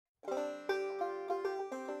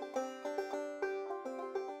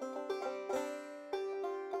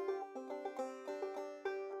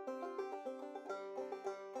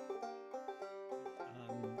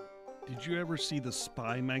Did you ever see the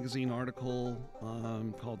Spy magazine article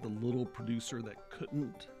called "The Little Producer That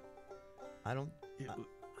Couldn't"? I don't.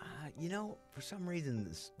 You know, for some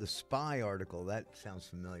reason, the Spy article, that sounds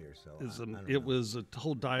familiar. So It was a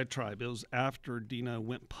whole diatribe. It was after Dina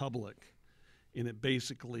went public, and it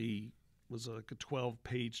basically was like a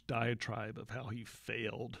 12-page diatribe of how he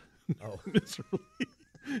failed miserably.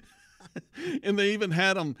 And they even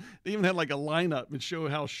had like a lineup and show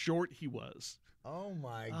how short he was. Oh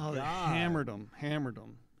my God! They hammered him.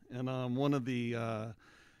 And one of the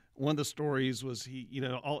stories was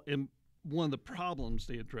one of the problems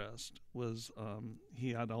they addressed was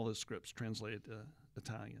he had all his scripts translated to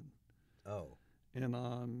Italian. Oh.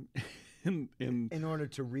 And in order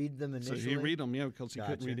to read them initially? So he read them, because he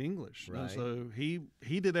couldn't read English. Right. And so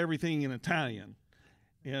he did everything in Italian.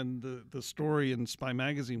 And the story in Spy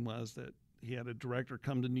magazine was that he had a director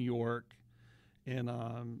come to New York,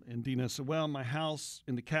 and Dina said, "Well, my house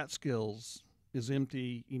in the Catskills is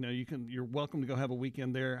empty. You're welcome to go have a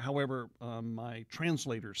weekend there. However, my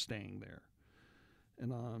translator's staying there."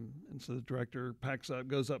 And so the director packs up,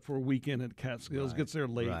 goes up for a weekend at Catskills, gets there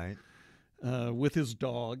late with his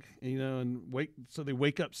dog, so they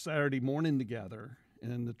wake up Saturday morning together,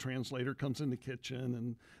 and the translator comes in the kitchen,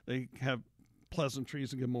 and they have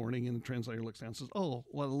pleasantries and good morning, and the translator looks down and says, "Oh,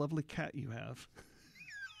 what a lovely cat you have."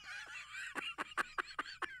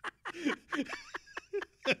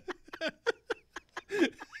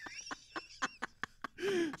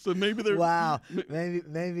 So maybe there's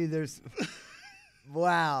maybe there's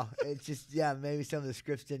wow. It's just maybe some of the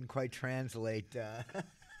scripts didn't quite translate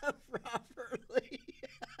properly.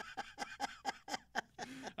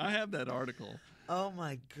 I have that article. Oh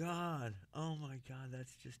my God,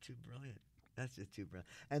 that's just too brilliant.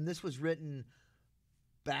 And this was written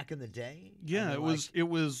back in the day? Yeah, it was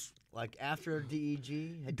like after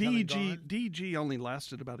DEG had come and gone? DEG only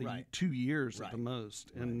lasted about 2 years at the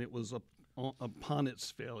most, and it was upon its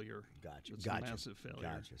failure. Gotcha. It's a massive failure.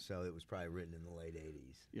 Gotcha. So it was probably written in the late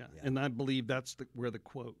 80s. Yeah, and I believe that's where the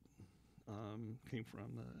quote came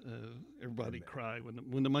from. Everybody cry.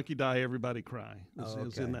 When the monkey die, everybody cry. It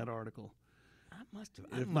was in that article. I must have.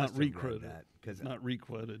 If not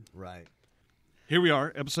requoted. Right. Here we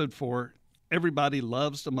are, episode 4. Everybody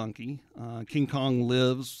Loves the Monkey. King Kong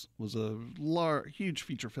Lives was a huge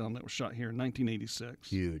feature film that was shot here in 1986.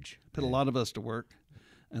 Huge. Put a lot of us to work.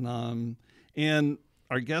 And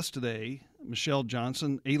our guest today, Michelle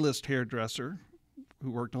Johnson, A-list hairdresser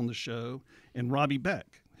who worked on the show, and Robbie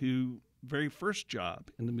Beck, who very first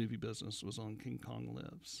job in the movie business was on King Kong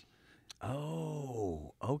Lives.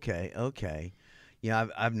 Oh, okay. Yeah,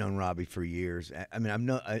 I've known Robbie for years. I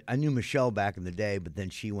mean, I knew Michelle back in the day, but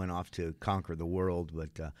then she went off to conquer the world.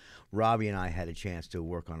 But Robbie and I had a chance to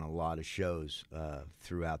work on a lot of shows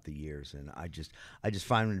throughout the years, and I just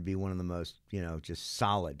find him to be one of the most, just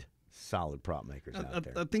solid prop makers out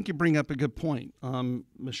there. I think you bring up a good point.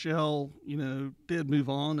 Michelle, did move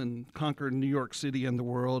on and conquer New York City and the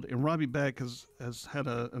world, and Robbie Beck has had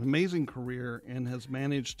an amazing career and has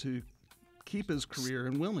managed to keep his career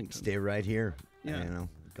in Wilmington. Stay right here. Yeah.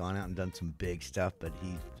 Gone out and done some big stuff, but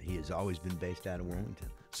he has always been based out of Wilmington.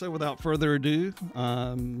 So without further ado,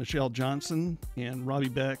 Michelle Johnson and Robbie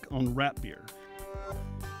Beck on Rat Beer.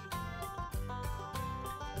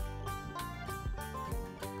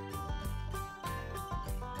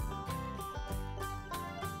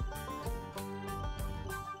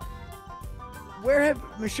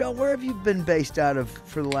 Michelle, where have you been based out of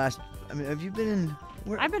for the last, have you been in?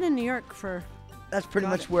 I've been in New York for... That's pretty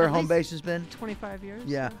much where home base has been? 25 years.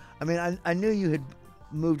 Yeah. I knew you had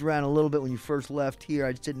moved around a little bit when you first left here.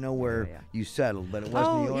 I just didn't know where you settled, but it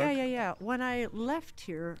was New York? Yeah. When I left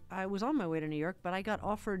here, I was on my way to New York, but I got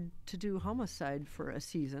offered to do Homicide for a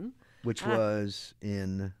season. Which was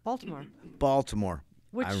in? Baltimore.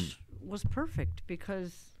 Which was perfect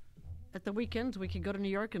because at the weekends we could go to New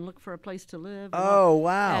York and look for a place to live. Oh,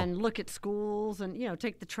 wow. And look at schools and,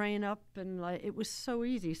 take the train up. And it was so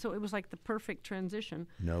easy. So it was like the perfect transition.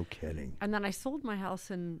 No kidding. And then I sold my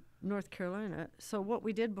house in North Carolina. So what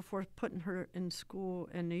we did before putting her in school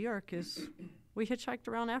in New York is we hitchhiked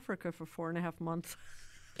around Africa for 4.5 months.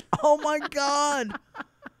 Oh, my God.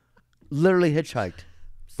 Literally hitchhiked.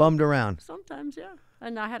 Bummed around. Sometimes, yeah.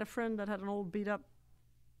 And I had a friend that had an old beat-up,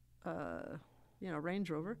 Range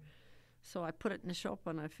Rover. So I put it in the shop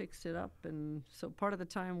and I fixed it up. And so part of the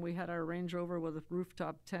time we had our Range Rover with a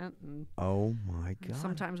rooftop tent. And oh, my God.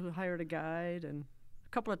 Sometimes we hired a guide. And a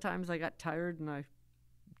couple of times I got tired and I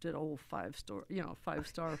did a whole five-star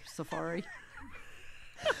safari.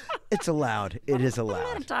 It's allowed. It is allowed. A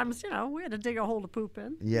lot of times, we had to dig a hole to poop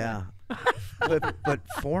in. Yeah. but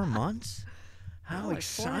 4 months? How like 4.5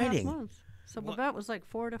 exciting. months. So Babette was like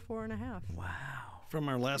 4 to 4.5. Wow. From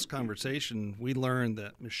our last conversation, we learned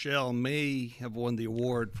that Michelle may have won the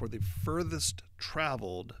award for the furthest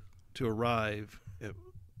traveled to arrive at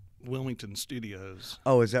Wilmington Studios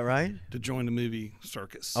Oh, is that right? to join the movie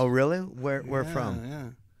circus. Oh, really? Where Yeah, from? Yeah.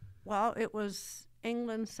 Well, it was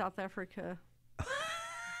England, South Africa,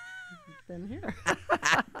 then here.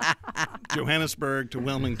 Johannesburg to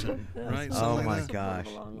Wilmington, right? Oh, Something my like that.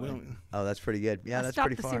 gosh. Wil- Oh, that's pretty good. Yeah, I that's stopped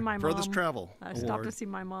pretty to far. see my Furthest mom. travel I stopped award. to see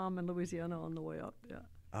my mom in Louisiana on the way up. Yeah.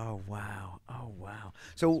 Oh, wow. Oh, wow.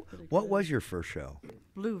 So, what was your first show?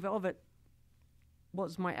 Blue Velvet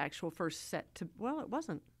was my actual first set to. Well, it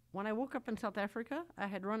wasn't. When I woke up in South Africa, I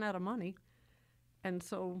had run out of money, and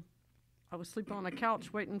so I was sleeping on a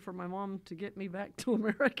couch waiting for my mom to get me back to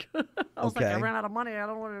America. I was like, I Okay. ran out of money. I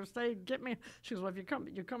don't want her to stay. Get me. She goes, well, if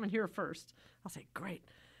you're coming here first. I was like, great.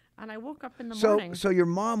 And I woke up in the morning So your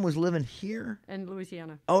mom was living here? in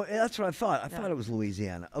Louisiana. Oh, that's what I thought. I thought it was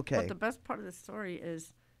Louisiana. Okay. But the best part of the story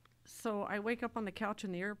is, so I wake up on the couch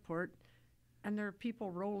in the airport, and there are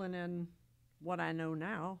people rolling in what I know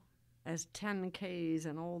now as 10Ks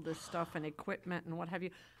and all this stuff and equipment and what have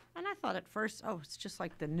you. And I thought at first, oh, it's just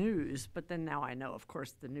like the news. But then now I know, of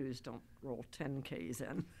course, the news don't roll 10Ks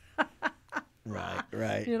in, Right,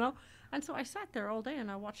 right. you know? And so I sat there all day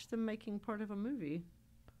and I watched them making part of a movie.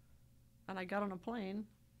 And I got on a plane,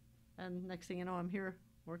 and next thing you know, I'm here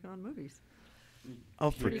working on movies. Oh,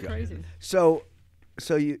 for Pretty God. crazy. So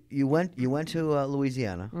you went to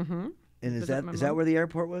Louisiana, Mm-hmm. and is Visit my that mom. where the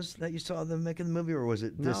airport was that you saw them making the movie, or was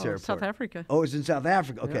it this No, airport? South Africa. Oh, it was in South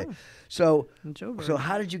Africa. Okay, Yeah. so In Joburg. so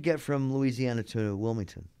how did you get from Louisiana to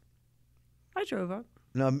Wilmington? I drove up.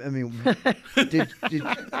 No, I mean,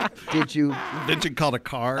 did you? Vincent called a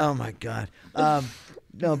car. Oh my God.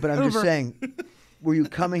 No, but I'm just Uber. saying. Were you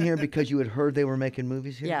coming here because you had heard they were making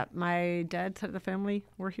movies here? Yeah, my dad's side of the family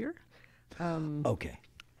were here. Okay.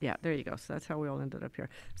 Yeah, there you go. So that's how we all ended up here.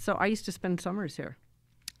 So I used to spend summers here.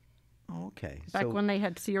 Oh, okay. Back so, when they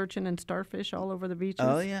had sea urchin and starfish all over the beaches.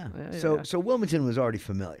 Oh yeah. Yeah, So yeah. so Wilmington was already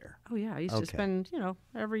familiar. Oh yeah, I used Okay. to spend,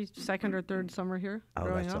 every second or third summer here Oh,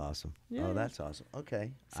 growing that's up. awesome. Yeah, Oh, yeah. that's awesome.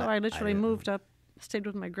 Okay. So I literally didn't know. moved up, stayed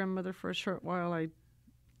with my grandmother for a short while. I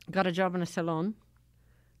got a job in a salon,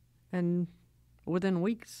 and within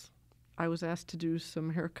weeks, I was asked to do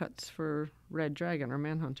some haircuts for Red Dragon or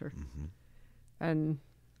Manhunter, Mm-hmm. and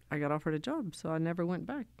I got offered a job, so I never went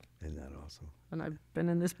back. Isn't that awesome? And I've been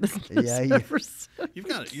in this business Yeah, yeah. ever since. You've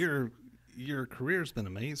got your career's been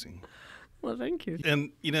amazing. Well, thank you.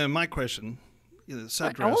 And my question,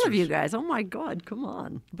 set All of dressers- you guys, oh my God, come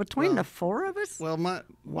on. Between the four of us? Well,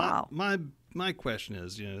 Wow. my question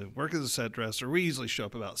is, work as a set dresser. We usually show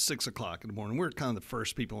up about 6 o'clock in the morning. We're kind of the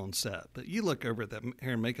first people on set. But you look over at that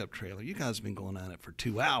hair and makeup trailer. You guys have been going at it for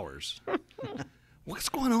 2 hours. What's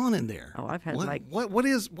going on in there? Oh, I've had,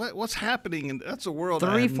 what's happening? And that's a world I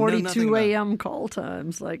know nothing 3:42 about. a.m. call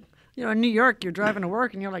times. Like, in New York, you're driving to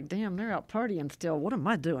work and you're like, damn, they're out partying still. What am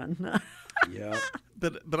I doing? Yeah.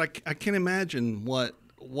 But I can't imagine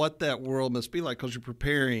what that world must be like, because you're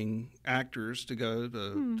preparing actors to go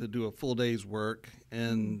to do a full day's work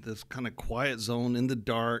in this kind of quiet zone in the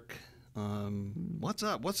dark. What's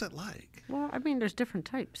up? What's that like? Well, I mean, there's different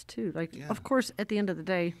types too. Like, Yeah. of course, at the end of the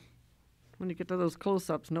day, when you get to those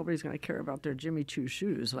close-ups, nobody's going to care about their Jimmy Choo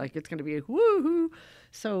shoes. Like, it's going to be a woohoo.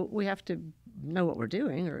 So we have to know what we're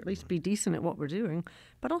doing, or at least be decent at what we're doing.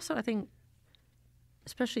 But also, I think,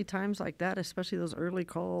 especially times like that, especially those early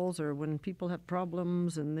calls, or when people have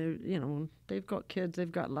problems and they've got kids,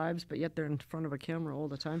 they've got lives, but yet they're in front of a camera all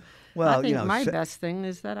the time. Well, I think my se- best thing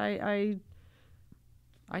is that I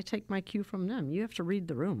take my cue from them. You have to read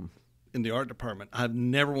the room. In the art department, I've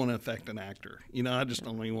never want to affect an actor. I just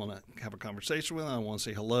don't even want to have a conversation with them. I want to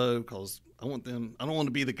say hello, because I don't want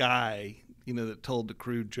to be the guy, that told the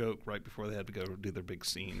crew joke right before they had to go do their big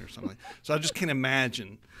scene or something. So I just can't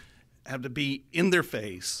imagine have to be in their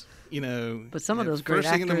face, But some of those great first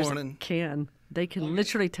thing in the actors morning. they can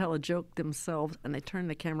literally tell a joke themselves, and they turn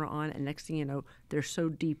the camera on, and next thing you know, they're so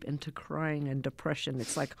deep into crying and depression.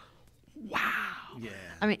 It's like, wow. Yeah.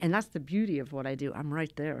 I mean, and that's the beauty of what I do. I'm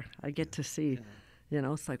right there. I get to see,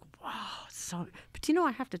 it's like, wow. So, but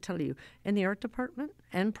I have to tell you, in the art department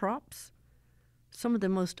and props, some of the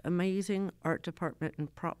most amazing art department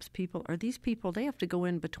and props people are these people. They have to go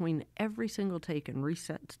in between every single take and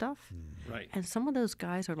reset stuff. Right. And some of those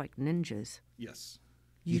guys are like ninjas. Yes.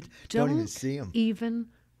 You don't even see 'em. even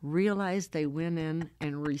realize they went in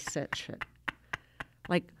and reset shit.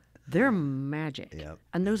 Like, they're magic. Yep.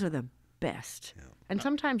 And those are the best. And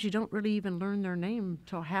sometimes you don't really even learn their name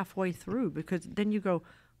till halfway through, because then you go,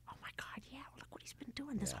 oh my God, yeah, nobody's been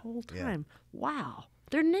doing this Yeah, whole yeah. time. Wow,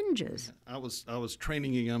 they're ninjas. I was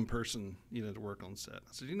training a young person, to work on set.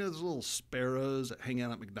 I said, those little sparrows that hang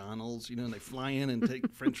out at McDonald's, and they fly in and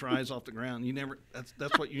take French fries off the ground.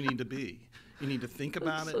 That's what you need to be. You need to think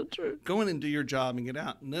about it. so true. Go in and do your job and get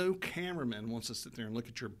out. No cameraman wants to sit there and look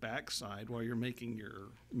at your backside while you're making your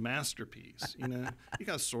masterpiece. You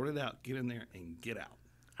got to sort it out, get in there and get out.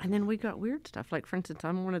 And then we got weird stuff. Like, for instance,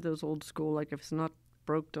 I'm one of those old school, like, if it's not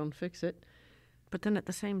broke, don't fix it. But then at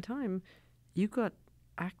the same time, you got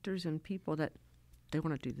actors and people that they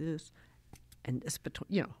want to do this. And it's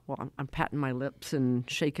between, I'm patting my lips and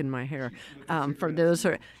shaking my hair for those.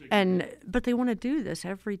 But they want to do this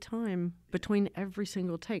every time between every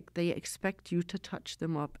single take. They expect you to touch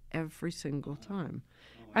them up every single time.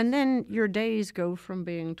 And then your days go from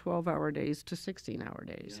being 12-hour days to 16-hour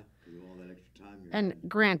days. And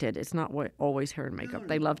granted, it's not always hair and makeup.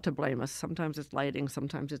 They love to blame us. Sometimes it's lighting,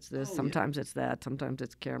 sometimes it's this, sometimes it's that, sometimes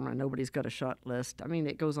it's camera. Nobody's got a shot list. I mean,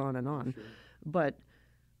 it goes on and on. Sure. But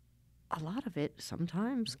a lot of it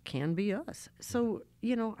sometimes can be us. So,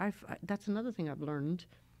 that's another thing I've learned.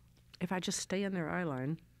 If I just stay in their eye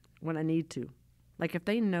line when I need to. Like, if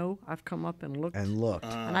they know I've come up and looked.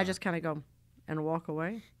 And I just kind of go and walk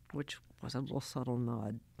away, which was a little subtle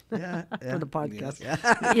nod for the podcast.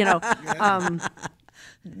 Yeah.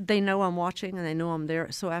 They know I'm watching and they know I'm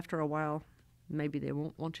there. So after a while, maybe they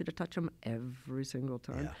won't want you to touch them every single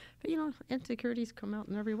time. Yeah. But, insecurities come out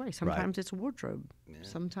in every way. Sometimes it's wardrobe. Yeah.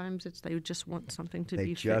 Sometimes it's they just want something to be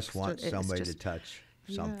fixed. They just want somebody to touch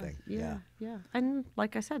something. Yeah. And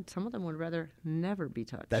like I said, some of them would rather never be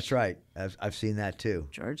touched. That's right. I've seen that too.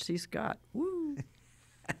 George C. Scott. Woo.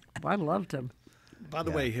 I loved him. By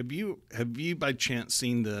the way, have you by chance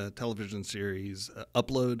seen the television series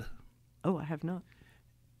Upload? Oh, I have not.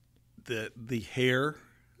 The hair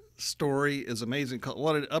story is amazing.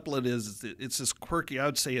 What an Upload is it's this quirky. I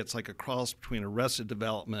would say it's like a cross between Arrested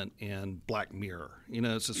Development and Black Mirror.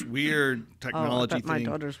 It's this weird technology thing. My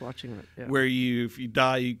daughter's watching it. Yeah. Where if you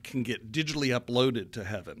die, you can get digitally uploaded to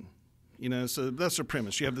heaven. So that's the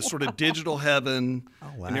premise. You have this sort of digital heaven,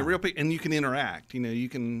 and and you can interact. You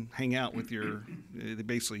can hang out with they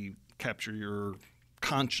basically capture your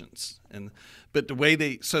conscience, but the way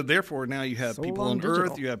therefore now you have people on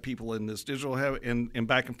Earth, you have people in this digital heaven, and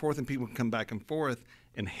back and forth, and people can come back and forth,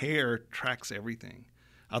 and hair tracks everything.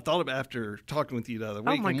 I thought about after talking with you the other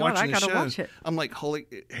week and watching the show. Watch it. I'm like, holy,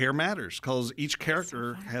 hair matters because each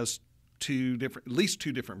character has at least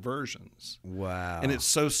two different versions. Wow. And it's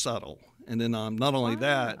so subtle. And then not only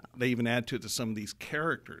that, they even add to it that some of these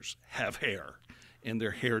characters have hair, and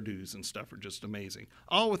their hairdos and stuff are just amazing.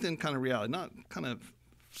 All within kind of reality, not kind of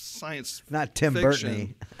science not Tim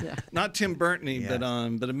fiction. Burton-y. Not Tim Burton-y,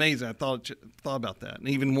 but amazing. I thought about that. And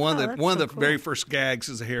even one of the very first gags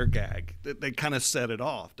is a hair gag. They kind of set it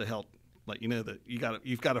off to help let you know that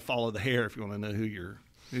you've got to follow the hair if you want to know who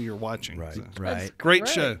you're watching. Right, so, right. Great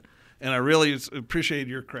show. And I really appreciate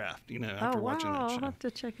your craft, after watching that show. I'll have to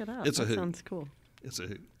check it out. It's a hoot. Sounds cool. It's a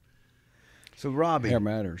hoot. So, Robbie. Hair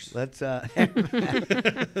matters. Let's.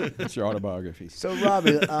 It's your autobiography. So,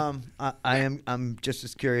 Robbie, I'm just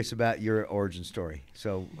as curious about your origin story.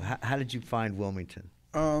 So, how did you find Wilmington?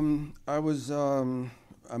 I was.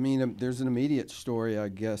 There's an immediate story, I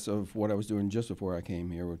guess, of what I was doing just before I came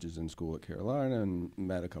here, which is in school at Carolina, and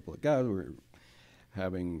met a couple of guys who were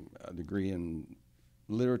having a degree in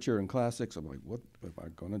literature and classics. I'm like, what am I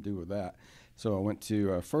going to do with that? So I went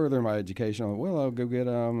to further my education. I'll go get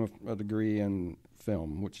a degree in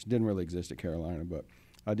film, which didn't really exist at Carolina, but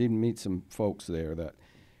I did meet some folks there that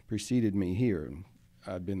preceded me here.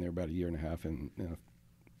 I'd been there about a year and a half in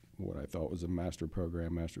what I thought was a master's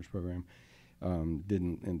program.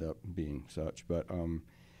 Didn't end up being such, but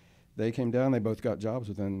they came down. They both got jobs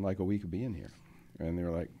within like a week of being here, and they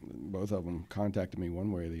were like, both of them contacted me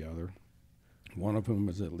one way or the other. One of whom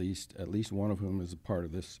is at least one of whom is a part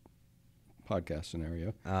of this podcast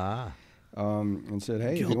scenario. And said,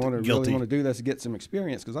 "Hey, if you really want to do this, get some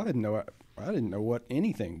experience," because I didn't know what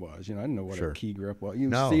anything was. I didn't know what a key grip was. You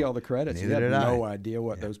see all the credits, you had no idea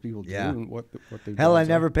what those people do and what they. Hell, I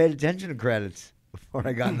never paid attention to credits before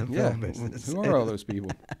I got in the film business. Who are all those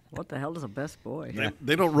people? What the hell is a best boy?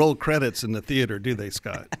 They don't roll credits in the theater, do they,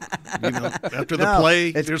 Scott? After the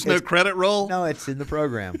play, there's no credit roll? No, it's in the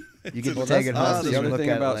program. You get to take take it home. That's the other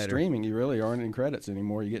thing about later. Streaming. You really aren't in credits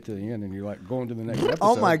anymore. You get to the end and you're like going to the next episode.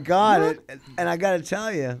 Oh, my God. And I got to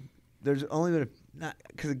tell you, there's only been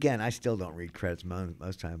because, again, I still don't read credits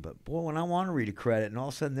most time. But, boy, when I want to read a credit and all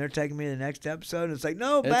of a sudden they're taking me to the next episode, and it's like,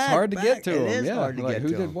 no, it's hard to get to them. It is hard to get to who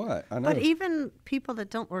them. did what? I know. But even people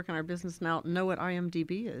that don't work in our business now know what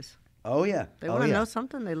IMDb is. Oh yeah. They oh, want to yeah. know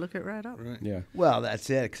something, they look it right up. Right. Yeah. Well, that's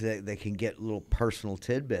it, because they can get little personal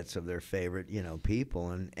tidbits of their favorite, people,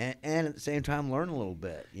 and at the same time learn a little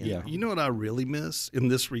bit. You know? You know what I really miss in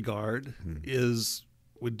this regard Hmm. is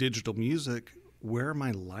with digital music, where are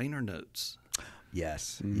my liner notes?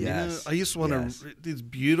 Yes. You know, Yes. I used to want yes. to these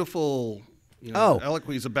beautiful, Oh.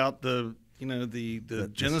 eloquies about the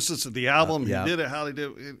genesis of the album, yeah. who did it, how they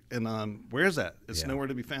did it, and where's that? It's Yeah. nowhere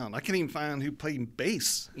to be found. I can't even find who played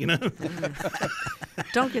bass.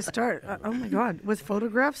 Don't get started. Oh my God, with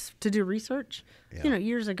photographs to do research. Yeah.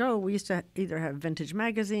 Years ago we used to either have vintage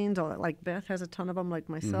magazines, or like Beth has a ton of them, like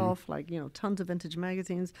myself, tons of vintage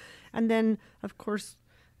magazines, and then of course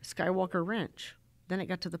Skywalker Ranch. Then it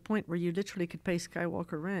got to the point where you literally could pay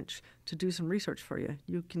Skywalker Ranch to do some research for you.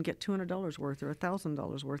 You can get $200 worth or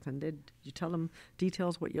 $1,000 worth, and you tell them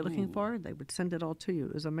details what you're looking for, they would send it all to you.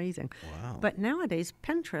 It was amazing. Wow. But nowadays,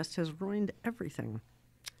 Pinterest has ruined everything.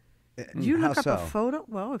 You How look up so? a photo.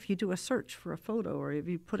 Well, if you do a search for a photo, or if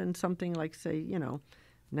you put in something like, say,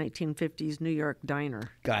 1950s New York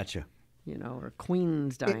diner, Gotcha. or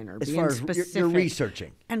Queen's diner, As being far as specific. you're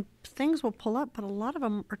researching. And things will pull up, but a lot of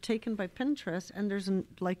them are taken by Pinterest, and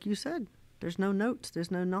like you said, there's no notes, there's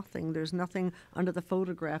no nothing, there's nothing under the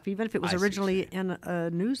photograph. Even if it was I see what originally you're in a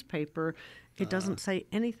newspaper, it doesn't say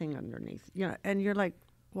anything underneath. And you're like,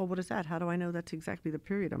 well, what is that? How do I know that's exactly the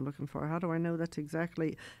period I'm looking for? How do I know that's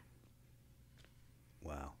exactly?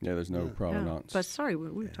 Wow. Yeah, there's no Yeah. provenance. But sorry, we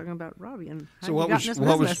were talking about Robbie and how So you what got was in this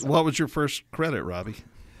what was business. what was your first credit, Robbie?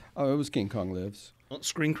 Oh, it was King Kong Lives.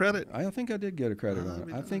 Screen credit. I think I did get a credit on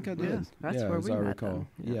it. I think I did. That's yeah, where as we I met, recall.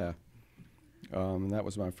 though. Yeah. That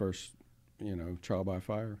was my first, trial by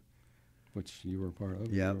fire, which you were a part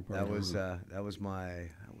of. Yeah, You were a part that of. was my. I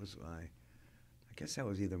guess that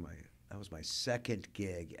was my second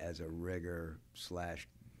gig as a rigger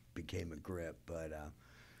 / became a grip, but.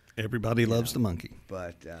 Everybody loves the monkey.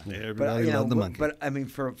 But Everybody loved the monkey. But I mean,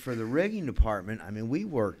 for the rigging department, I mean, we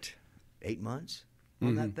worked 8 months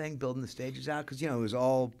on that thing, building the stages out, because it was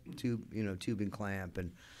all tube and clamp,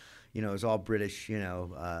 and it was all British.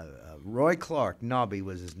 Roy Clark, Nobby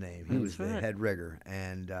was his name. He was the right. head rigger,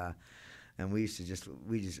 and we just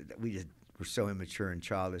were so immature and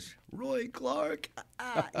childish. Roy Clark,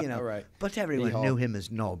 Right. But everyone Hee-haw. knew him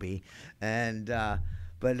as Nobby, and.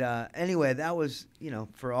 But anyway, that was,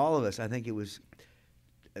 for all of us, I think it was,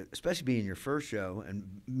 especially being your first show, and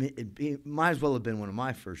it might as well have been one of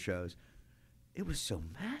my first shows, it was so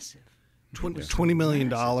massive. $20 million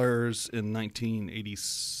in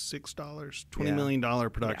 1986 dollars. $20 Yeah. million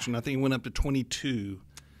production. I think it went up to 22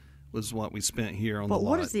 was what we spent here on But the lot.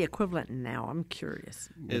 what is the equivalent now? I'm curious.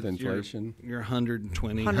 With inflation. You're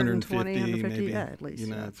 120, 120, 150, maybe. yeah, at least. If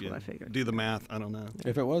That's you what I figured. do the math, I don't know.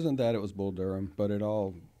 If it wasn't that, it was Bull Durham, but it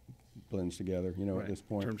all blends together, at this In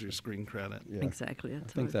point. terms of your screen credit. Yeah. Exactly. I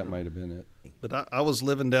That's think what that might have been it. But I was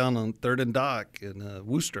living down on 3rd and Dock in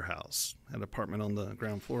Worcester House, had an apartment on the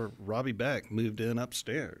ground floor. Robbie Beck moved in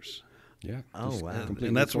upstairs. Yeah. Oh, just wow. completely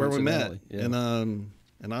And that's where we met. coincidentally. Yeah.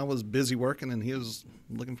 And I was busy working, and he was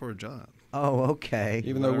looking for a job. Oh, okay.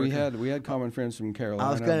 Even though we had common friends from Carolina.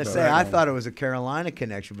 I was going to but, say, I thought it was a Carolina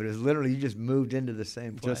connection, but it was literally you just moved into the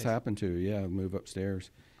same place. just happened to, move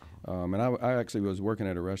upstairs. And I actually was working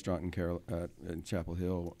at a restaurant in Chapel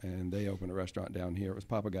Hill, and they opened a restaurant down here. It was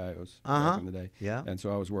Papagayo's back in the day. Yeah. And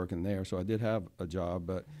so I was working there. So I did have a job,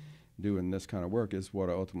 but doing this kind of work is what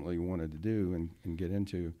I ultimately wanted to do and get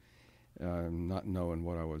into, not knowing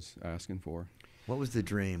what I was asking for. What was the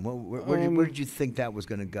dream? Where did you think that was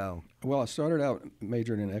going to go? Well, I started out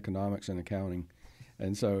majoring in economics and accounting.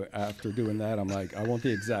 And so after doing that, I'm like, I want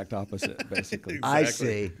the exact opposite, basically. I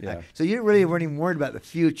Exactly. see. Yeah. So you really weren't even worried about the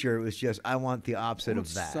future. It was just, I want the opposite It's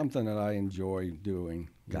of that. something that I enjoy doing,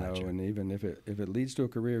 Gotcha. and even if it leads to a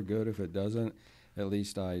career, good. If it doesn't, at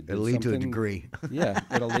least I did It'll lead to a something- degree. Yeah,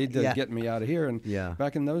 it'll lead to Yeah. getting me out of here. And Yeah.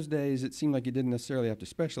 back in those days, it seemed like you didn't necessarily have to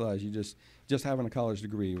specialize. You just having a college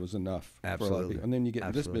degree was enough for a lot of Absolutely. people. And then you get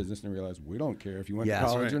in this Absolutely. business and realize we don't care if you went Yeah, to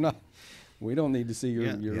that's college right. or not. We don't need to see your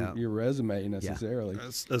Yeah. your resume necessarily.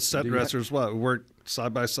 As set Do you- dressers, we worked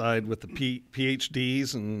side by side with the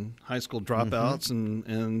PhDs and high school dropouts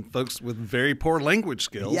and folks with very poor language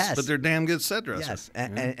skills, Yes. but they're damn good set dressers. Yes,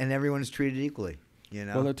 and everyone is treated equally.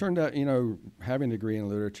 Well, it turned out, having a degree in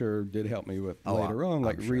literature did help me with Oh, later on,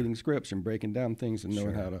 like I'm sure. reading scripts and breaking down things and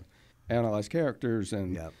knowing Sure. how to analyze characters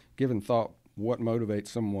and Yep. giving thought what motivates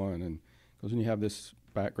someone. And because when you have this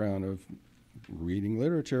background of reading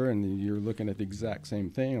literature and you're looking at the exact same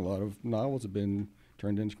thing, a lot of novels have been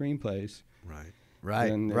turned into screenplays. Right,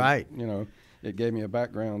 And right. It gave me a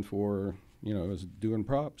background for, as doing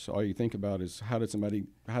props. All you think about is how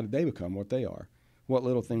did they become what they are? what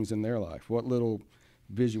little things in their life, what little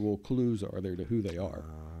visual clues are there to who they are.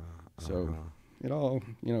 So it all,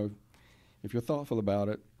 if you're thoughtful about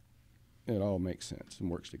it, it all makes sense and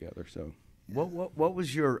works together. So What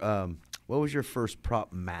was your first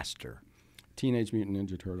prop master? Teenage Mutant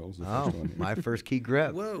Ninja Turtles, the Oh, first one. my first key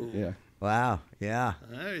grip. Whoa. Yeah. Wow. Yeah.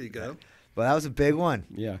 There you go. Well, that was a big one.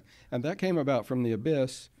 Yeah, and that came about from The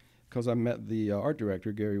Abyss because I met the art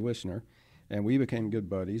director, Gary Wishner, and we became good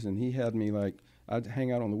buddies. And he had me I'd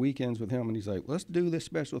hang out on the weekends with him, and he's like, let's do this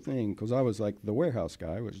special thing, because I was like the warehouse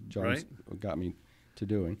guy, which John got me to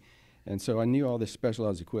doing. And so I knew all this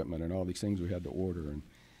specialized equipment and all these things we had to order. And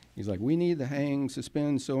he's like, we need to hang,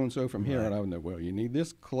 suspend so-and-so from here. Right. And I would know, well, you need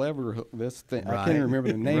this this thing. I Right. can't even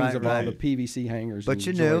remember the names Right, of all right. the PVC hangers But and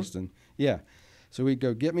you knew. joists. And, yeah. So we'd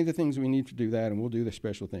go, get me the things we need to do that, and we'll do the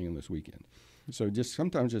special thing on this weekend. So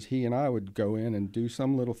sometimes he and I would go in and do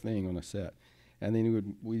some little thing on a set. And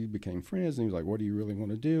then we became friends, and he was like, what do you really want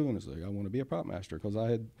to do? And I was like, I want to be a prop master, because I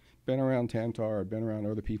had been around Tantar, I'd been around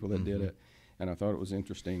other people that did it, and I thought it was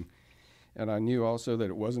interesting. And I knew also that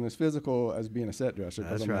it wasn't as physical as being a set dresser.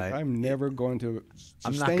 That's I'm right. Like, I'm never going to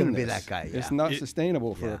I'm not sustain gonna be this. that guy, It's yeah. not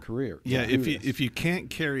sustainable for yeah. a career. to Yeah, do this. if you can't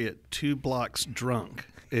carry it 2 blocks drunk,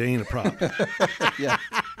 it ain't a prop. yeah.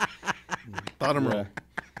 Bottom Yeah. roll.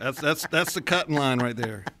 That's the cutting line right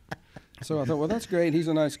there. So I thought, well, that's great. He's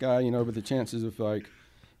a nice guy, but the chances of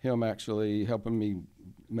him actually helping me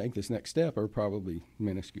make this next step are probably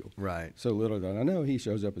minuscule. Right. So little did I know, he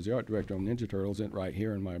shows up as the art director on Ninja Turtles right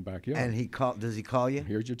here in my backyard. And does he call you?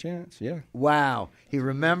 Here's your chance. Yeah. Wow. He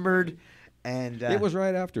remembered, and It was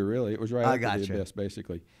right after, really. It was right I after gotcha. The Abyss,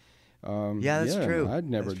 basically. Yeah, that's true. I'd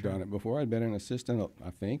never That's done it before. I'd been an assistant,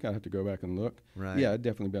 I think. I'd have to go back and look. Right. Yeah, I'd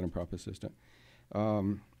definitely been a prop assistant.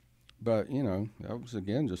 But, I was,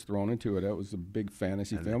 again, just thrown into it. That was a big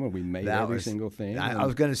fantasy film, and we made that every was- single thing. I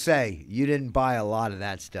was going to say, you didn't buy a lot of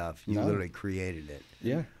that stuff. You No. literally created it.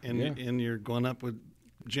 Yeah. And yeah. and you're going up with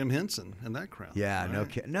Jim Henson and that crowd. Yeah, no Right.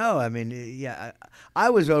 kidding. No, I mean, yeah, I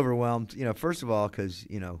was overwhelmed, first of all, because,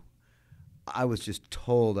 I was just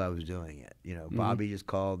told I was doing it. Bobby just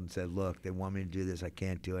called and said, look, they want me to do this. I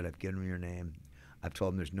can't do it. I've given them your name. I've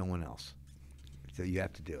told them there's no one else. So you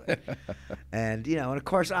have to do it. And, and of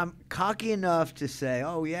course, I'm cocky enough to say,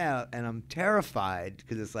 oh, yeah, and I'm terrified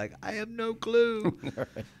because it's like, I have no clue.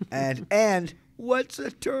 And what's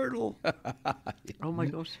a turtle? Oh my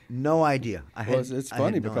gosh. No idea. Well, it's I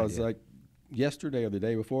funny had no because, idea. yesterday or the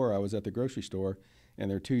day before, I was at the grocery store, and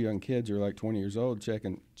there are 2 young kids who are like 20 years old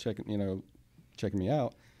checking me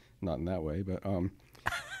out. Not in that way, but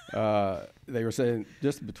they were saying,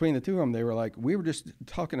 just between the two of them, they were like, we were just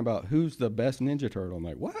talking about who's the best Ninja Turtle. I'm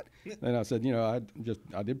like, what? And I said, I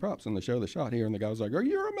did props on the show, The Shot here, and the guy was like, are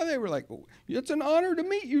you? They were like, it's an honor to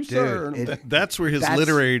meet you, sir. And I'm like, That's where his That's-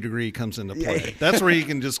 literary degree comes into play. That's where he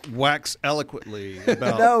can just wax eloquently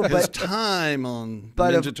about No, his but- time on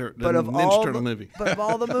But Ninja of, Turtle, but the of Ninja all Turtle the, movie. But of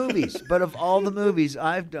all the movies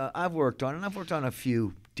I've worked on, and I've worked on a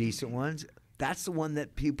few decent ones. That's the one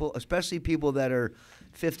that people, especially people that are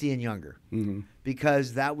 50 and younger,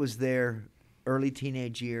 because that was their early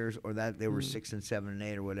teenage years, or that they were 6 and 7 and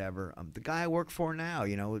 8 or whatever. The guy I work for now,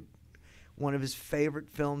 one of his favorite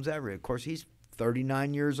films ever. Of course, he's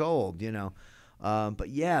 39 years old. But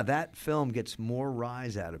yeah, that film gets more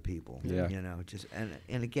rise out of people. Yeah.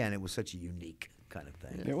 And again, it was such a unique kind of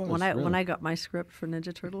thing. it was, When really. I got my script for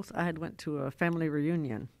Ninja Turtles, I had went to a family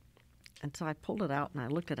reunion, and so I pulled it out and I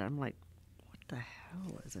looked at it. I'm like, what the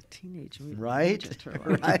hell is a Teenage Mutant Right? Ninja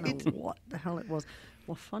Turtle? I didn't know what the hell it was.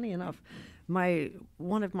 Well, funny enough,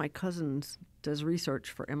 one of my cousins does research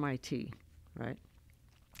for MIT, right?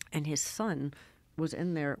 And his son was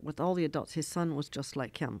in there with all the adults. His son was just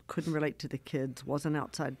like him, couldn't relate to the kids, wasn't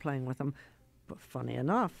outside playing with them. But funny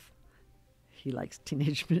enough, he likes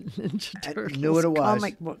Teenage Mutant Ninja And Turtles, knew what it was.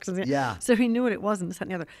 comic books. And Yeah. So he knew what it was and this, that,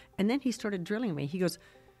 and the other. And then he started drilling me. He goes,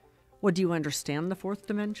 well, do you understand the fourth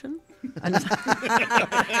dimension? And he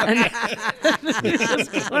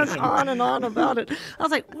just went on and on about it. I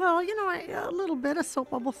was like, well, a little bit of soap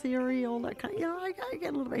bubble theory, all that kind of, I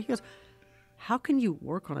get a little bit. He goes, how can you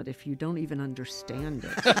work on it if you don't even understand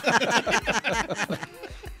it?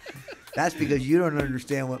 That's because you don't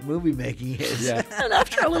understand what movie making is. Yeah. And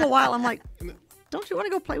after a little while, I'm like, don't you want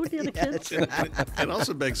to go play with the other kids? It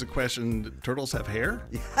also begs the question: do turtles have hair?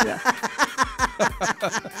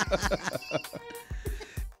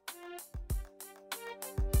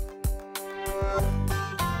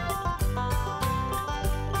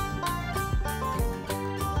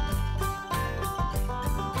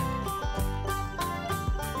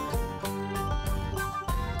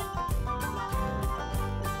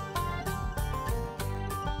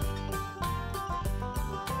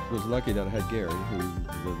 was lucky that I had Gary,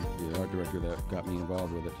 the art director that got me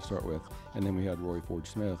involved with it to start with, and then we had Roy Forge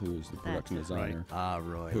Smith, who was the production That's it. designer. Ah,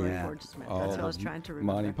 Roy. Who- Yeah. Forge Smith. all That's what I the was trying to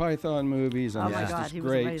remember. Monty Python movies. Oh and my just God, this he was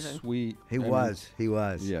great, amazing. sweet. He I mean, was. He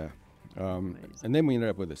was. Yeah. And then we ended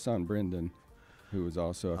up with his son, Brendan, who was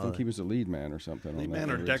also, I think he was the lead man or something. Lead on man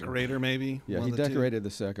that or original. decorator, maybe. Yeah, one he of the two. decorated the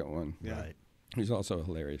second one. Yeah. Right. He's also a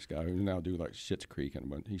hilarious guy who now do like Schitt's Creek,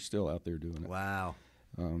 but he's still out there doing it. Wow.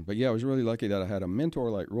 But yeah, I was really lucky that I had a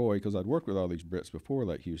mentor like Roy, because I'd worked with all these Brits before,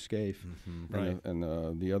 like Hugh Scaife Right.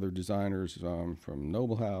 and the other designers from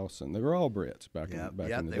Noble House, and they were all Brits back Yep, in back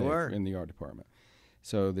yep, in the they day were. in the art department.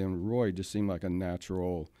 So then Roy just seemed like a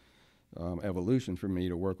natural evolution for me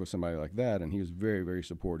to work with somebody like that, and he was very, very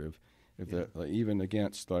supportive. Even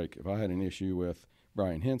against, like, if I had an issue with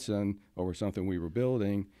Brian Henson over something we were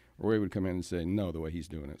building, Roy would come in and say, "No, the way he's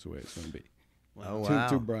doing it's the way it's going to be." Oh, wow.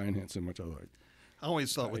 To Brian Henson, which I liked. I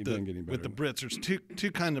always thought He with doesn't get any the better. Brits, there's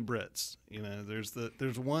two kind of Brits. You know,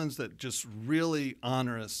 there's ones that just really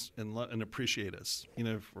honor us and appreciate us. You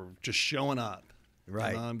know, for just showing up.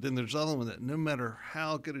 Right. Then there's other one that no matter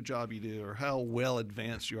how good a job you do or how well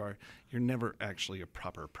advanced you are, you're never actually a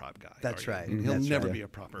proper prop guy. That's are you? right. He'll That's never right. be a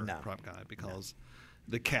proper No. prop guy because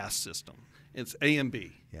the caste system. It's A and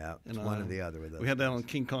B. Yeah, it's And, one or the other with those. We had that on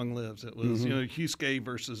King Kong Lives. It was Hugh Scaife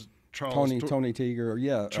versus Charles Tony Teager,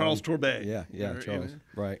 yeah. Charles Torbay. Yeah, Or, you Charles. know,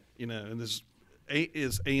 Right. You know, and this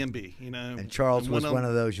is A and B. You know, And Charles was one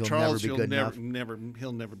of those, you'll never be good enough.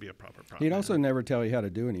 He'll never be a proper prop. He'd guy. also never tell you how to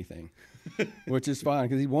do anything, which is fine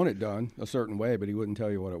because he'd want it done a certain way, but he wouldn't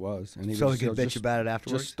tell you what it was. And So would he could say, bitch about it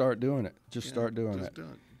afterwards? Just start doing it. Just start doing just it. do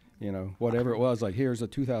it. You know, whatever it was, like, here's a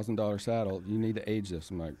 $2,000 saddle. You need to age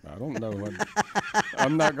this. I'm like, I don't know.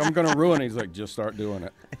 I'm going to ruin it. He's like, just start doing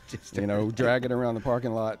it. You know, drag it around the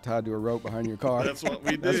parking lot, tied to a rope behind your car. That's what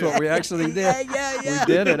we do. That's what we actually did. Yeah. We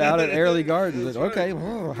did it out at Airlie Gardens. Okay,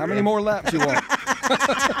 how many more laps you want?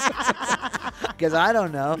 Because I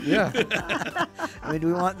don't know. Yeah. I mean, do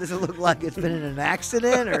we want this to look like it's been in an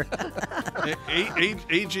accident or?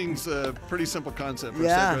 Aging's a pretty simple concept. For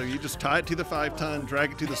Yeah. a set. You just tie it to the 5-ton,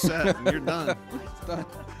 drag it to the set, and you're done.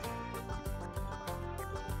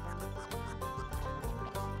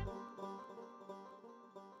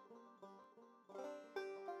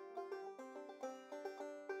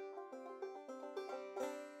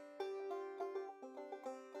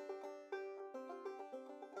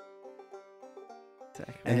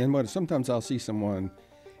 And then sometimes I'll see someone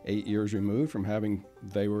 8 years removed from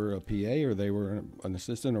they were a PA or they were an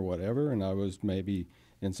assistant or whatever, and I was maybe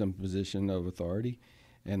in some position of authority,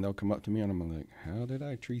 and they'll come up to me and I'm like, how did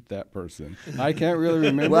I treat that person? I can't really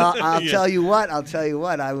remember. Well, I'll tell you what.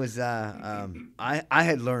 I was. I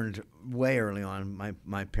had learned way early on.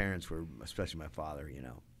 My parents were, especially my father. You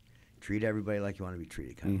know, treat everybody like you want to be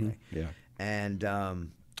treated, kind of thing. Yeah.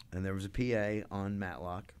 And there was a PA on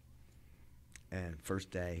Matlock, and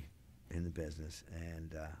first day in the business,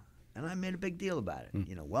 and I made a big deal about it.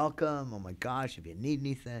 You know, welcome. Oh my gosh, if you need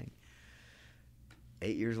anything.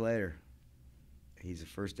 8 years later, he's a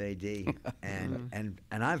first AD, and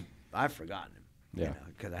I've forgotten him. Yeah. You know,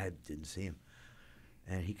 because I didn't see him.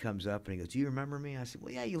 And he comes up and he goes, "Do you remember me?" I said,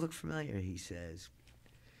 "Well, yeah, you look familiar." He says,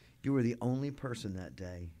 "You were the only person that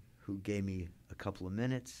day who gave me a couple of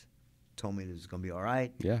minutes, told me it was going to be all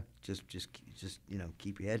right. Yeah. Just you know,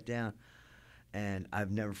 keep your head down. And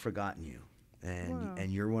I've never forgotten you.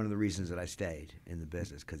 And you're one of the reasons that I stayed in the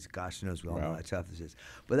business, because gosh knows we all know how tough this is.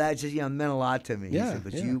 But that just meant a lot to me." He Yeah, said,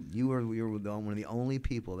 but yeah. you were one of the only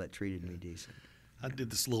people that treated me decent. I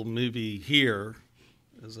did this little movie here,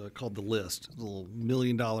 called The List. It was a little $1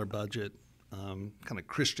 million budget, kind of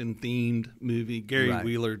Christian themed movie. Gary Right.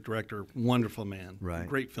 Wheeler, director, wonderful man, Right.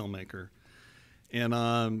 great filmmaker. And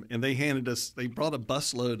they brought a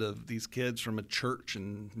busload of these kids from a church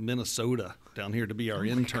in Minnesota down here to be our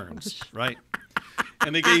interns, right?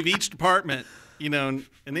 And they gave each department, an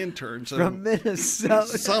intern. So From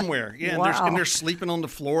Minnesota. somewhere, yeah. Wow. And they're sleeping on the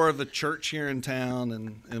floor of the church here in town,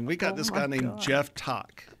 and we got this guy named Jeff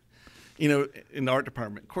Tock, in the art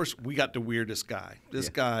department. Of course, we got the weirdest guy. This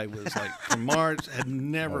guy was like from Mars, had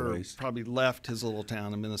never Always. probably left his little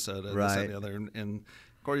town in Minnesota. This, that, Right. and the other, and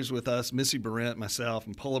of course, he was with us, Missy Barrett, myself,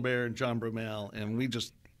 and Polar Bear, and John Bromell, and we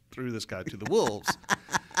just threw this guy to the wolves.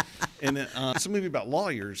 And then, it's a movie about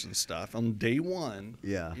lawyers and stuff. On day one,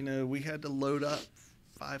 Yeah. we had to load up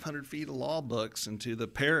 500 feet of law books into the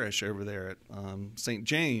parish over there at St.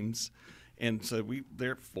 James. And so we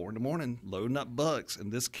there at 4 in the morning loading up books,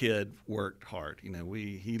 and this kid worked hard.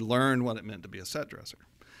 He learned what it meant to be a set dresser.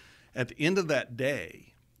 At the end of that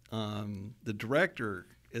day, the director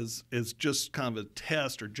is just kind of a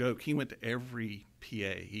test or joke. He went to every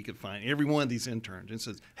PA he could find, every one of these interns, and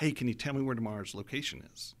says, "Hey, can you tell me where tomorrow's location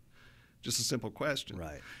is?" Just a simple question.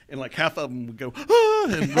 Right. And like half of them would go, "Ah,"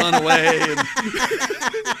 and run away.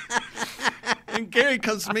 And Gary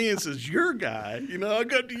comes to me and says, "Your guy," I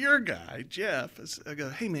go to your guy, Jeff. I go,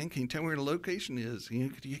 "Hey, man, can you tell me where the location is?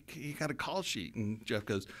 You got a call sheet." And Jeff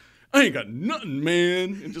goes, "I ain't got nothing,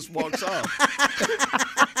 man," and just walks off.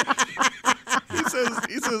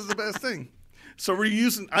 He says the best thing. So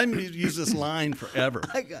I'm going to use this line forever.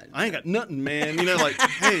 I ain't got nothing, man. Like,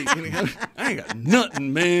 hey, I ain't got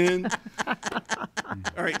nothing, man.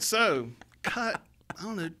 All right, so cut,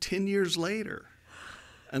 10 years later.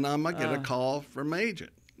 And I get a call from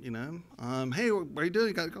agent, "Hey, what are you doing?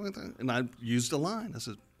 You got to go with that?" And I used a line. I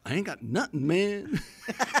said, "I ain't got nothing, man."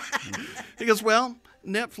 He goes, "Well,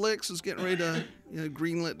 Netflix is getting ready to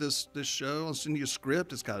greenlit this show. I'll send you a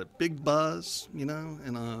script. It's got a big buzz, and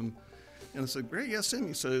I said, "Great, yeah, send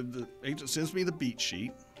me." So the agent sends me the beat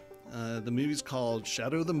sheet. The movie's called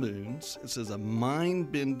Shadow of the Moons. It says a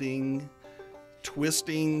mind-bending,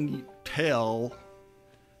 twisting tale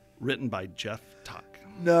written by Jeff Tuck.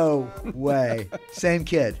 No way. Same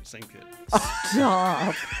kid. Same kid.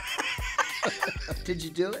 Stop. Did you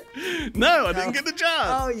do it? No, I didn't get the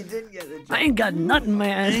job. Oh, you didn't get the job. I ain't got nothing, I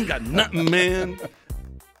man. ain't got nothing, man.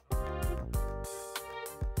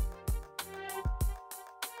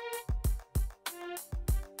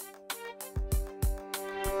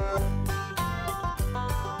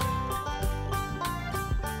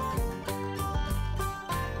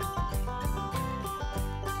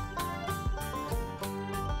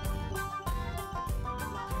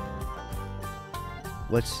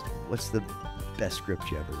 What's the best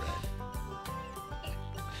script you ever read?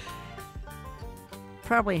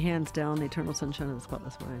 Probably hands down, The Eternal Sunshine of the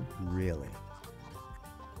Spotless Mind. Really?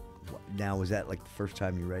 Now, was that like the first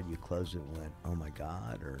time you read, you closed it and went, "Oh my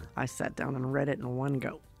God," or? I sat down and read it in one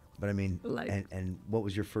go. But I mean, Like- and what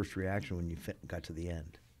was your first reaction when you got to the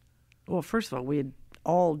end? Well, first of all, we had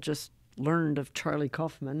all just learned of Charlie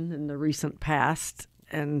Kaufman in the recent past.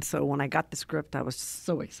 And so when I got the script, I was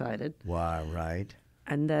so excited. Why, right?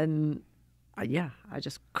 And then, I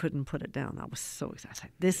just couldn't put it down. I was so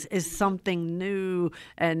excited. This is something new.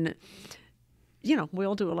 And, we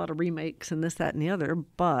all do a lot of remakes and this, that, and the other,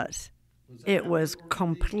 but it was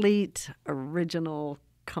complete original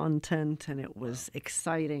content, and it was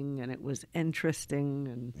exciting, and it was interesting,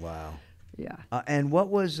 and Wow. yeah. And what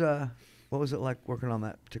was it like working on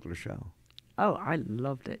that particular show? Oh, I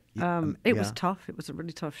loved it. It was tough. It was a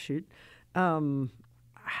really tough shoot.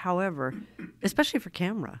 However, especially for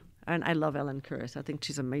camera, and I love Ellen Kuras. I think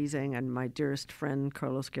she's amazing. And my dearest friend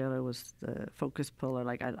Carlos Guerra was the focus puller.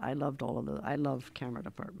 Like I loved all of the. I love camera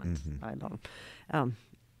departments. I love them.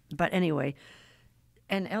 But anyway,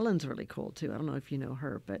 and Ellen's really cool too. I don't know if you know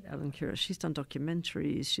her, but Ellen Kuras. She's done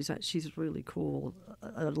documentaries. She's really cool.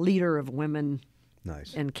 A leader of women.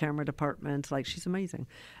 Nice. In camera departments. Like, she's amazing.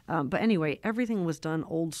 But anyway, everything was done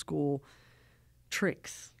old school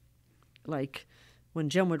tricks. Like when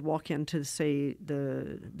Jim would walk into, say,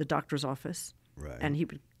 the doctor's office, Right. and he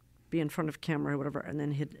would be in front of camera or whatever, and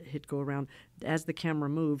then he'd go around. As the camera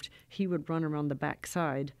moved, he would run around the back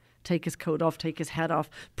side, take his coat off, take his hat off,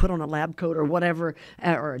 put on a lab coat or whatever,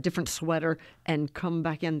 or a different sweater, and come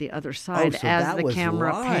back in the other side so as that the was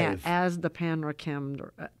camera live. as the camera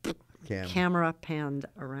panned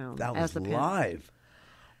around. That as was the live.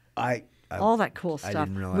 I all that cool I stuff.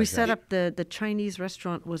 didn't realize We set that. up the Chinese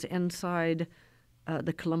restaurant was inside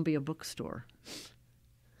the Columbia Bookstore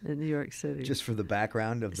in New York City. just for the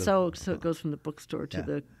background of the. so it goes from the bookstore to Yeah,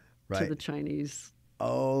 the to right. the Chinese.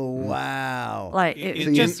 Oh wow! Like it,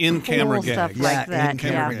 In- just in cool camera stuff gags. yeah, like that. in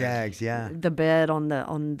camera yeah. gags. Yeah. The bed on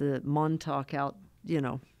the Montauk out,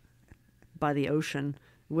 by the ocean,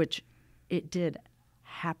 which it did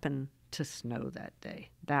happen to snow that day.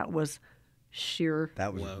 That was sheer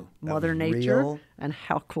That was Whoa. that Mother was Nature, real? and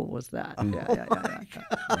how cool was that?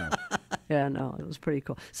 Yeah, no, it was pretty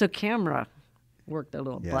cool. So camera worked their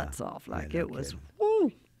little Yeah. butts off. Yeah, Like no it was kidding.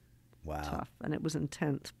 woo, Wow! tough, and it was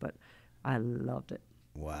intense, but I loved it.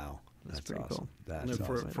 Wow! That's pretty awesome. cool. That's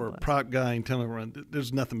for awesome. for a prop guy and tell everyone,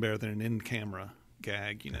 there's nothing better than an in-camera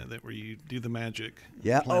gag, that where you do the magic.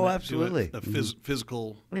 Yeah, plan oh, it, do absolutely. A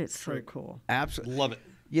physical. It's so trick. cool. Absolutely. Love it.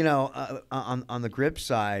 On the grip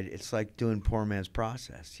side, it's like doing poor man's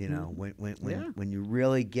process. When you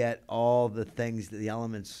really get all the things, the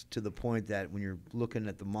elements to the point that when you're looking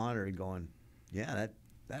at the monitor, and going, yeah,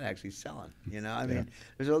 that actually selling. You know, I mean,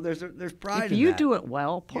 there's pride If in you that. do it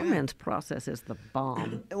well, poor Yeah. man's process is the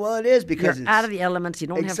bomb. Well, it is because You're it's out of the elements. You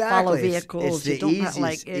don't have follow exactly. vehicles. It's the you don't easiest. have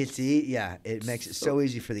like Yeah, it makes it so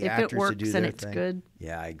easy for the if actors it works to do and their it's thing. good.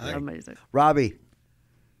 Yeah, I agree. Amazing. Robbie,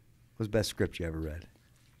 what's the best script you ever read?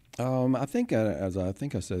 I think, as I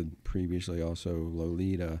think I said previously, also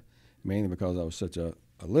Lolita, mainly because I was such a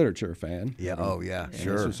literature fan. Yeah. Oh, yeah. And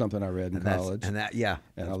Sure. This was something I read in and that's- college. and that, yeah.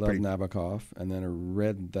 And I that's loved pretty- Nabokov, and then I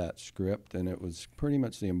read that script, and it was pretty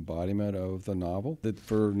much the embodiment of the novel.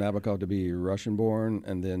 For Nabokov to be Russian-born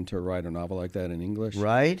and then to write a novel like that in English.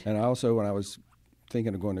 Right. And I also, when I was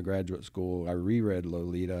thinking of going to graduate school, I reread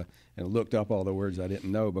Lolita and looked up all the words I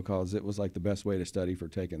didn't know because it was like the best way to study for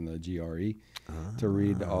taking the GRE, to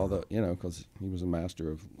read all the, because he was a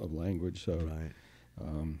master of language. So, Right.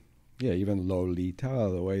 yeah, even Lolita,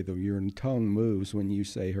 the way your tongue moves when you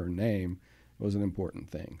say her name was an important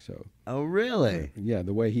thing. So, Oh, really? yeah,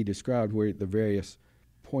 the way he described where the various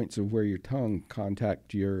points of where your tongue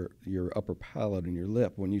contact your upper palate and your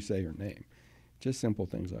lip when you say her name. Just simple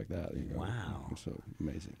things like that. Wow. It's so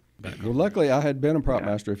amazing. Well, luckily, I had been a prop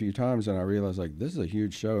master a few times, and I realized, like, this is a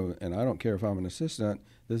huge show, and I don't care if I'm an assistant.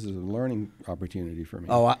 This is a learning opportunity for me.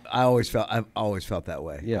 Oh, I've always felt that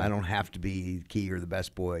way. Yeah. I don't have to be key or the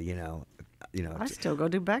best boy. You know. I still go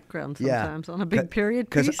do background Yeah. sometimes on a big period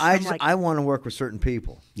Because piece. I'm I want to work with certain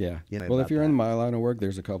people. Yeah. You know Well, about if you're that. in my line of work,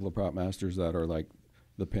 there's a couple of prop masters that are like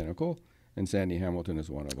the pinnacle, and Sandy Hamilton is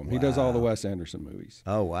one of them. He does all the Wow. Wes Anderson movies.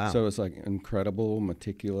 Oh, wow. So it's like incredible,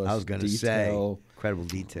 meticulous I was going to say detail. incredible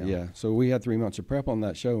detail. Yeah. So we had 3 months of prep on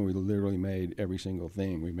that show, and we literally made every single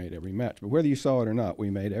thing. We made every match. But whether you saw it or not, we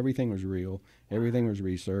made everything was real. Everything was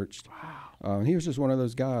researched. Wow. He was just one of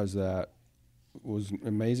those guys that was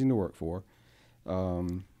amazing to work for. I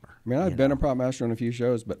mean, I'd been a prop master on a few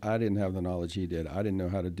shows, but I didn't have the knowledge he did. I didn't know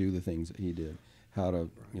how to do the things that he did, how to,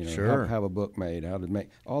 Sure. have a book made, how to make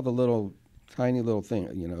all the little, tiny little things,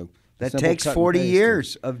 the That simple takes cut and 40 paste.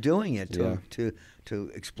 years of doing it Yeah.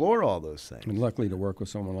 to explore all those things. And luckily to work with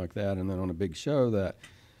someone like that, and then on a big show that,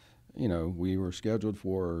 we were scheduled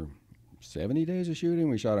for 70 days of shooting.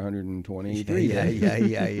 We shot 123 yeah, days.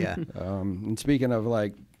 yeah. And speaking of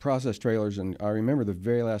like process trailers, and I remember the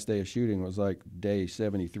very last day of shooting was like day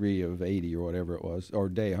 73 of 80 or whatever it was, or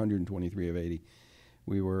day 123 of 80.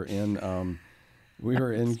 We were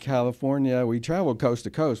in California. We traveled coast to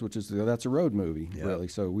coast, that's a road movie, Yep. really.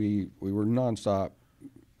 So we were nonstop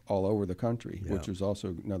all over the country, Yep. which was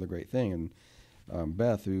also another great thing. And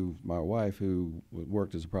Beth, my wife, who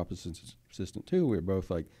worked as a prop assistant too, we were both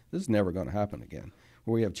like, this is never going to happen again.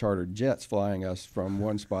 We have chartered jets flying us from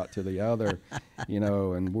one spot to the other,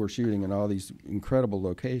 and we're shooting in all these incredible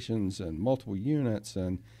locations and multiple units.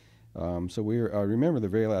 And so I remember the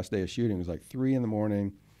very last day of shooting was like 3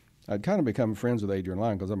 a.m. I'd kind of become friends with Adrian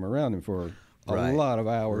Lyne because I'm around him for a Right. lot of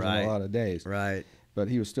hours Right. and a lot of days. Right. But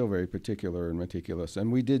he was still very particular and meticulous.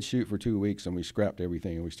 And we did shoot for 2 weeks, and we scrapped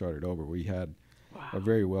everything and we started over. We had a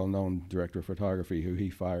very well-known director of photography who he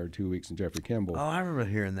fired 2 weeks, and Jeffrey Kimball. Oh, I remember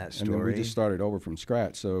hearing that story. And then we just started over from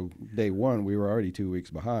scratch. So day one, we were already 2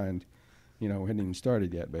 weeks behind. We hadn't even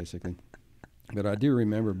started yet, basically. But I do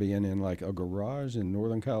remember being in like a garage in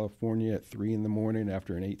Northern California at 3 a.m.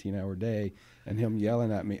 after an 18-hour day, and him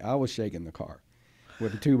yelling at me. I was shaking the car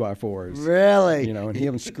with the 2x4s. Really? And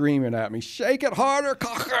him screaming at me, shake it harder,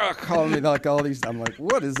 calling me like all these. I'm like,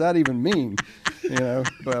 what does that even mean?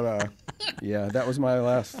 But yeah, that was my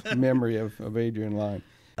last memory of Adrian Lyne.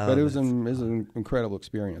 But it was an incredible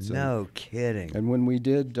experience. No kidding. And when we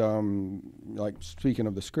did, like speaking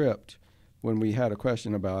of the script, when we had a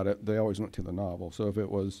question about it, they always went to the novel. So if it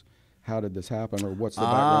was, how did this happen, or what's the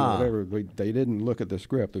background, or whatever, they didn't look at the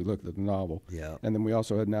script, they looked at the novel. Yeah. And then we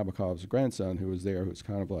also had Nabokov's grandson who was there, who's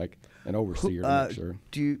kind of like an overseer to make sure.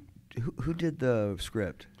 Who did the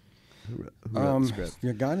script? Who wrote the script?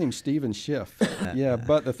 A guy named Stephen Schiff. Yeah,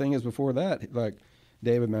 but the thing is, before that, like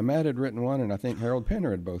David Mamet had written one, and I think Harold Pinner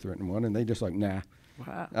had both written one, and they just like, nah.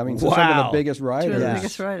 Wow. I mean, so some of the biggest writers. Two of the Yeah.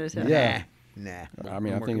 biggest writers. Yeah. Yeah. Nah. I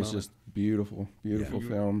mean, I think it's just beautiful, beautiful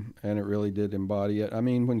film, and it really did embody it. I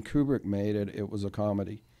mean, when Kubrick made it, it was a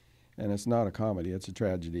comedy, and it's not a comedy; it's a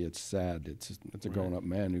tragedy. It's sad. It's a grown-up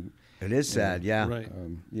man who. It is sad, yeah. Right.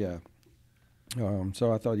 Yeah.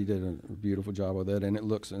 So I thought he did a beautiful job with it, and it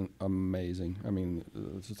looks amazing. I mean,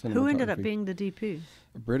 Who ended up cinematography. being the DP?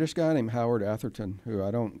 A British guy named Howard Atherton, who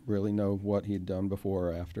I don't really know what he'd done before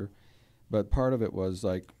or after, but part of it was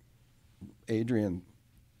like Adrian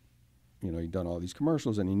he'd done all these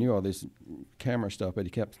commercials and he knew all this camera stuff, but he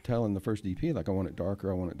kept telling the first DP, like, I want it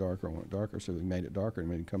darker, I want it darker, I want it darker. So he made it darker and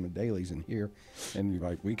made him come in dailies in here. And you're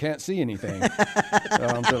like, we can't see anything.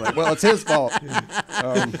 So like, well, it's his fault.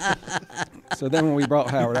 So then when we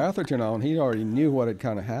brought Howard Atherton on, he already knew what had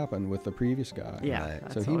kind of happened with the previous guy. Yeah.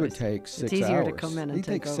 Right. So he would take 6 hours. It's easier to come in and He'd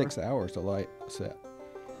take take over. 6 hours to light a set.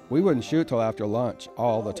 We wouldn't shoot till after lunch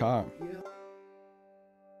all the time.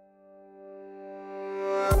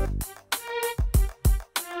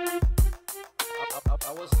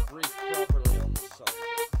 I wasn't briefed properly on this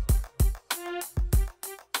subject.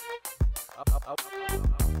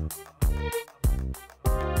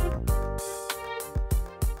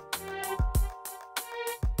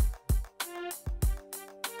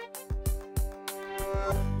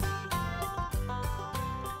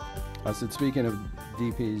 I said, speaking of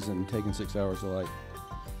DPs and taking 6 hours to light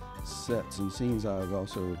sets and scenes, I've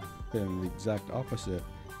also been the exact opposite,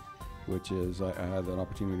 which is I had an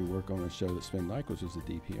opportunity to work on a show that Sven Nykvist was the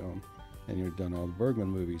DP on, and he had done all the Bergman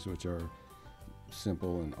movies, which are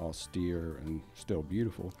simple and austere and still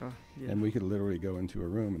beautiful. Yeah. And we could literally go into a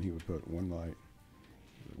room and he would put one light.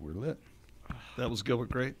 We're lit. That was Gilbert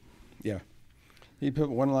Grape. Yeah. He'd put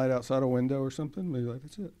one light outside a window or something. Maybe like,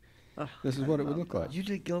 that's it. This is what it would look like. You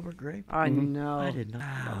did Gilbert Grape? I know. I did not.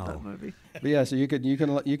 Love that Wow. movie. But yeah, so you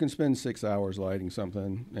can spend 6 hours lighting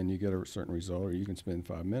something and you get a certain result, or you can spend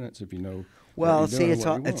 5 minutes if you know. Well, what you're see, doing, it's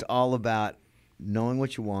what all you it's want. all about knowing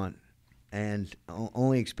what you want, and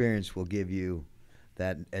only experience will give you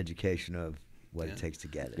that education of what it takes to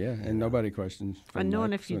get it. Yeah, and nobody questions. And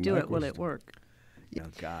knowing if you Sven do it, will Nykvist. it work? Oh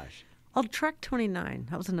gosh. On Track 29,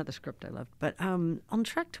 that was another script I loved. But on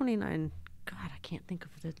Track 29, God, I can't think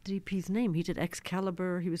of the DP's name. He did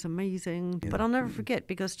Excalibur. He was amazing. But I'll never forget,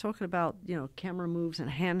 because talking about, camera moves and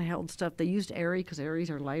handheld stuff, they used Arri because Arris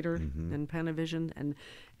are lighter than Panavision,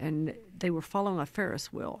 and they were following a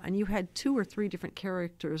Ferris wheel. And you had 2 or 3 different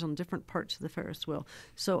characters on different parts of the Ferris wheel.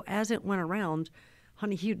 So as it went around,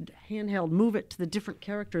 honey, he'd handheld move it to the different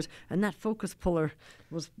characters, and that focus puller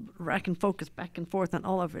was racking focus back and forth on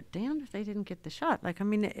all of it. Damn if they didn't get the shot. Like, I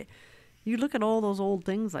mean, you look at all those old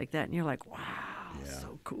things like that, and you're like, wow,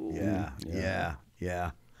 so cool.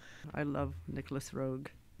 Yeah. I love Nicholas Rogue.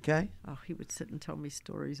 Okay. Oh, he would sit and tell me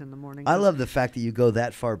stories in the morning. I love the fact that you go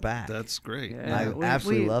that far back. That's great. Yeah. I we-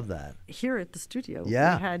 absolutely we- love that. Here at the studio,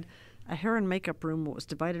 Yeah. we had a hair and makeup room that was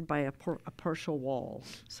divided by a partial wall.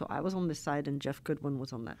 So I was on this side, and Jeff Goodwin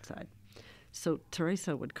was on that side. So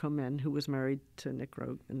Teresa would come in, who was married to Nick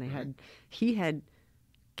Rogue, and he had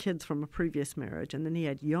kids from a previous marriage, and then he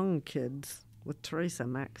had young kids with Teresa,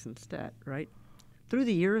 Max, and Stat, right? Through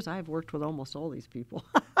the years, I've worked with almost all these people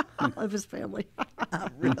of his family.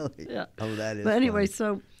 Really? Yeah. Oh, that is. But anyway,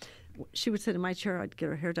 funny. so she would sit in my chair. I'd get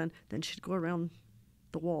her hair done. Then she'd go around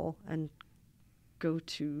the wall and go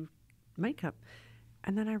to makeup.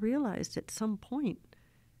 And then I realized at some point,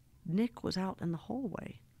 Nick was out in the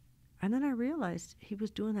hallway. And then I realized he was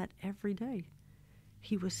doing that every day.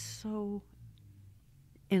 He was so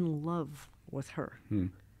in love with her.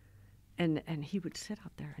 And he would sit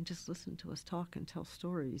out there and just listen to us talk and tell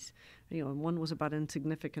stories. And one was about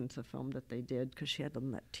Insignificance, a film that they did, because she had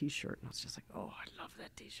on that T-shirt. And I was just like, oh, I love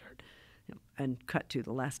that T-shirt. And cut to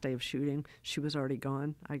the last day of shooting. She was already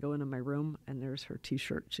gone. I go into my room, and there's her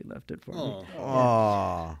T-shirt. She left it for me.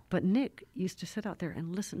 Oh. But Nick used to sit out there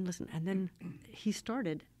and listen. And then he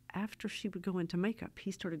started, after she would go into makeup,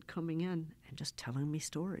 he started coming in and just telling me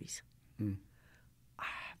stories. I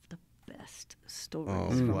have the best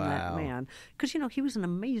stories from that wow. man. Because, he was an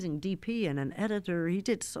amazing DP and an editor. He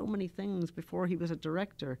did so many things before he was a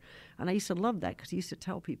director. And I used to love that because he used to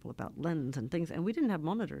tell people about lens and things. And we didn't have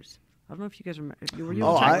monitors. I don't know if you guys remember. Were you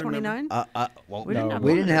Oh, on Track I 29? Well, We didn't have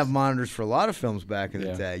we didn't have monitors. monitors for a lot of films back in the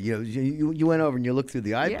Yeah. day. You went over and you looked through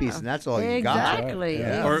the eyepiece, and that's all you got. Exactly.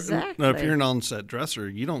 Yeah. Or Exactly. no, if you're an on-set dresser,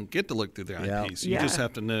 you don't get to look through the Yeah. eyepiece. You Yeah. just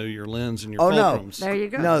have to know your lens and your Oh, no. fulcrums. There you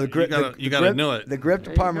go. No, the grip. You gotta know it. The grip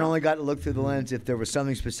There you department go. only got to look through the lens if there was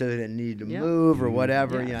something specific that needed to Yeah. move or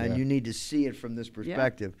whatever. Yeah. And you need to see it from this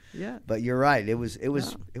perspective. Yeah. But you're right. It was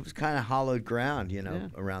kind of hollowed ground, Yeah.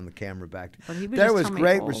 around the camera back. But he would There just was tell me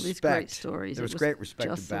great all these respect. great stories. There It was was great respect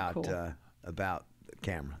just so about cool. about the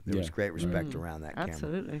camera. There was Yeah. great respect around that camera.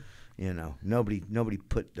 Absolutely. Nobody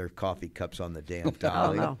put their coffee cups on the damn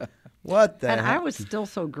dolly. no. What the And I heck? was still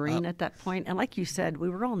so green at that point. And like you said, we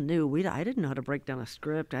were all new. I didn't know how to break down a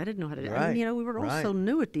script. I didn't know how to. Right, we were all right. so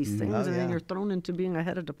new at these things, Oh, and then yeah. you're thrown into being a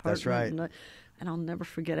head of department. right. And I'll never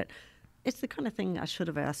forget it. It's the kind of thing I should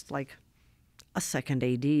have asked. Like, a second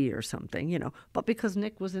AD or something, you know. But because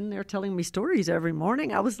Nick was in there telling me stories every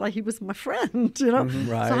morning, I was like, he was my friend, you know.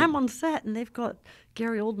 Right. So I'm on set, and they've got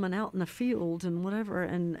Gary Oldman out in the field and whatever,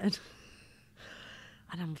 and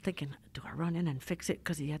I'm thinking, do I run in and fix it?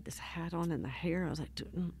 Because he had this hat on and the hair. I was like,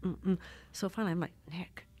 So finally, I'm like,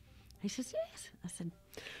 Nick. He says, yes. I said,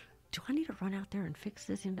 do I need to run out there and fix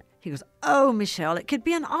this? And he goes, oh, Michelle, it could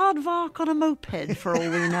be an aardvark on a moped for all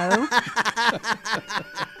we know.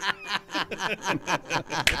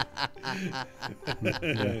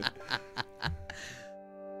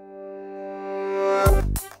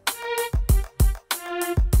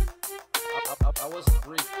 I wasn't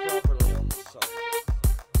briefed properly on this subject.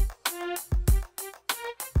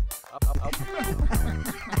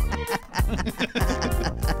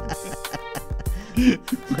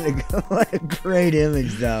 What a great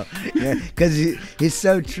image, though. Because he's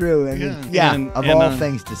so true. I mean, and all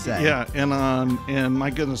things to say. Yeah, and my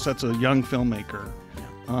goodness, that's a young filmmaker.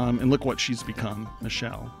 And look what she's become,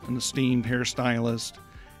 Michelle, an esteemed hairstylist,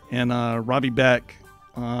 and Robbie Beck,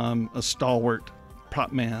 a stalwart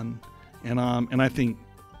prop man, and I think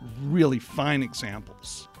really fine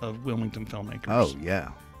examples of Wilmington filmmakers. Oh,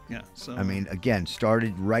 yeah. Yeah. So I mean, again,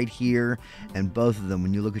 started right here, and both of them,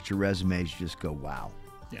 when you look at your resumes, you just go, wow.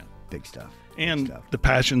 yeah, Big stuff. and stuff. the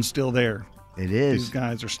passion's still there. It These is.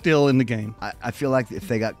 guys are still in the game. I feel like if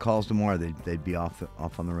they got calls tomorrow, they'd be off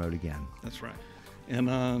on the road again. That's right.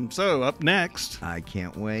 And so up next, I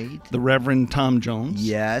can't wait. the Reverend Tom Jones.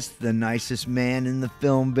 Yes, the nicest man in the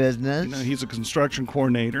film business. You know, he's a construction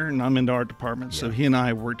coordinator, and I'm in the art department, so he and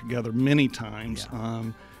I worked together many times. Yeah.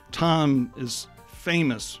 Tom is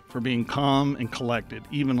famous for being calm and collected,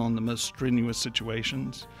 even on the most strenuous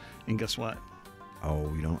situations. And guess what?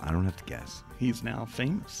 Oh, I don't have to guess. He's now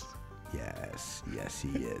famous. Yes, he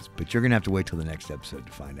is. But you're gonna have to wait till the next episode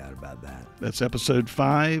to find out about that. That's episode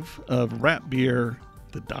 5 of Rap Beer.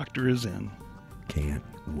 The Doctor is in. Can't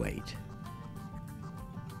wait.